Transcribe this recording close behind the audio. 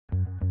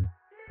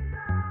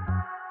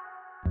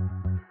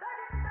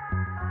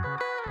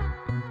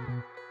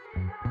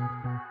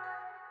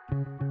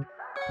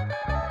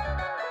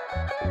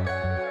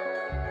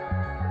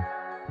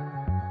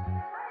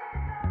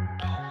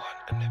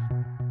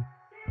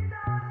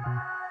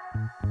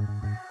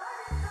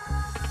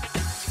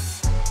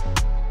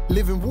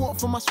Living water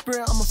for my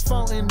spirit, I'm a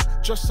fountain.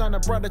 Just signed a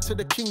brother to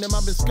the kingdom,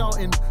 I've been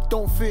scouting.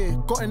 Don't fear,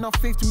 got enough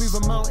faith to move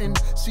a mountain.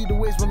 See the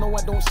waves, but no,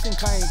 I don't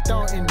sink, I ain't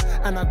doubting.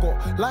 And I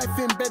got life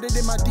embedded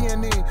in my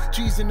DNA.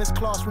 G's in this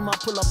class, we might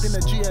pull up in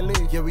a GLA.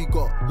 Yeah, we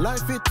got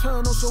life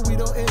eternal, so we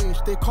don't age.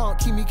 They can't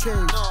keep me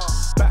caged.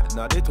 Back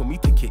now, they told me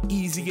take it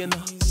easy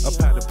enough.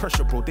 Apply the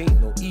pressure, bro, they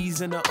ain't no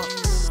easing it up.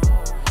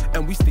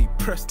 And we stay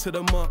pressed to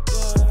the mark.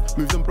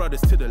 Move them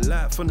brothers to the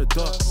light from the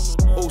dark.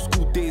 Old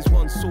school days,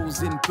 one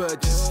souls in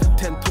Burgess.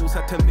 10 toes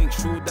had to make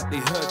sure that they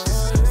heard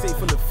this. Safe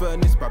from the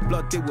furnace, by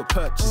blood they were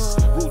purchased.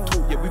 Real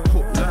talk, yeah, we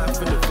put life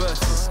in the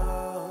verses.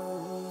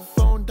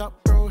 Phoned up,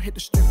 bro, hit the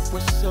strip, we're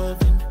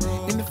serving.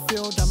 In the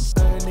field,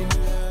 I'm earning.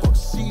 Got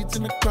seeds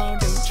in the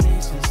ground, ain't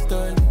chasing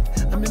sterling.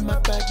 I'm in my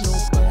bag, no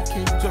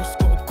Birkin. Just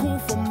got a call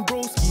from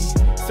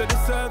broski. Said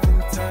it's serving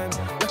time,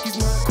 like he's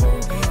my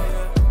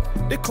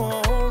Kobe. They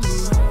can't hold me.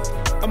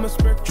 I'ma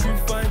spread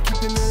truth, I ain't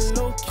keeping it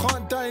low.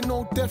 Can't die,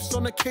 no deaths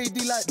on a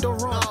KD like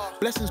Durant.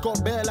 Blessings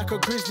got bare like a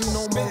grizzly,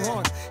 no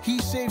moron. He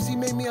saves, he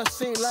made me a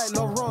saint like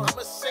Laurent.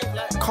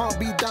 Can't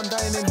be damn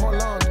dying in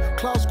Holland.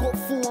 Clouds got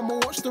full, I'ma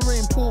watch the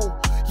rain pour.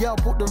 Yeah, I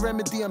bought the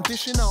remedy, I'm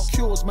dishing out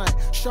cures, man.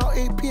 Shout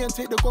AP and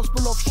take the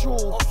gospel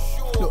offshore.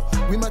 Look,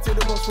 we might take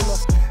the gospel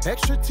off.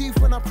 Extra teeth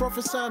when I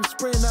prophesy, I'm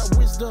spraying that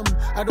wisdom.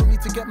 I don't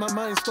need to get my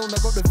mind stoned,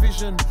 I got the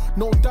vision.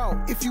 No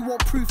doubt, if you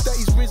want proof that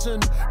he's risen,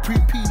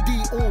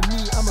 pre-PD or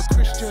me, I'm a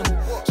Christian.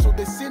 So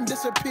the sin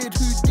disappeared,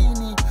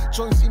 Houdini.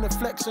 John Cena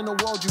flex in the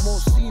world, you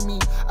won't see me.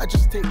 I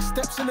just take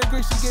steps in the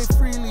grace he gave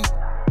freely.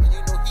 And you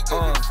know he gave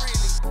it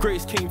freely.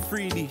 Grace came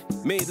freely,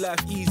 made life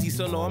easy,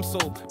 so no, I'm so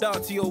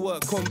down to your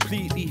work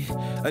completely.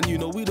 And you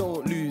know we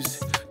don't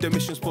lose, the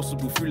mission's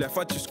possible through life,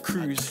 I just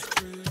cruise.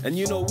 And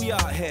you know we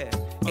out here,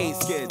 ain't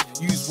scared,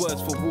 use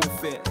words for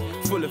warfare.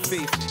 Full of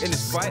faith, in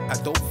this fight I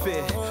don't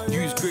fear.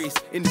 Use grace,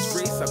 in this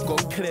race I've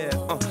gone clear,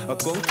 I've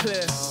gone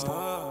clear.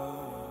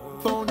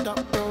 Phoned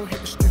up, bro, hit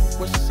the strip,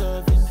 we're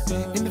serving.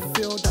 In the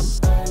field, I'm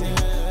earning.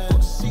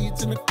 Got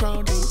seeds in the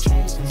ground, ain't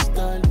chasing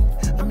sterling.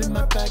 I'm in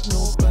my bag,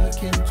 no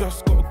Birkin.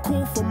 Just got a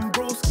call from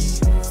broski.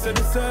 Said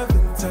it's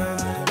serving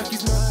time, like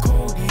he's my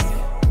Cody.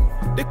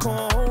 They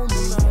can't hold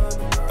me.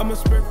 I'ma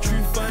spread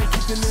truth, I ain't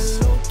keeping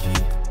it low key.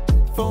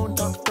 Phoned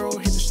up, bro,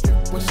 hit the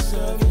strip, we're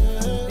serving.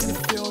 In the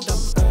field,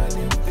 I'm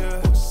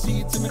earning. Got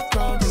seeds in the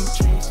ground, ain't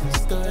chasing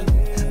sterling.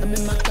 I'm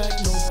in my bag,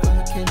 no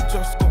Birkin.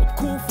 Just got a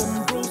call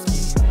from broski.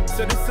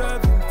 Said it's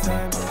serving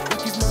time,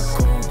 like he's my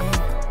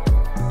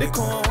Kobe. They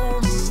can't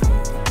hold me.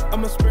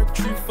 I'ma spread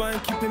truth, I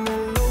ain't keeping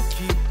it low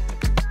key.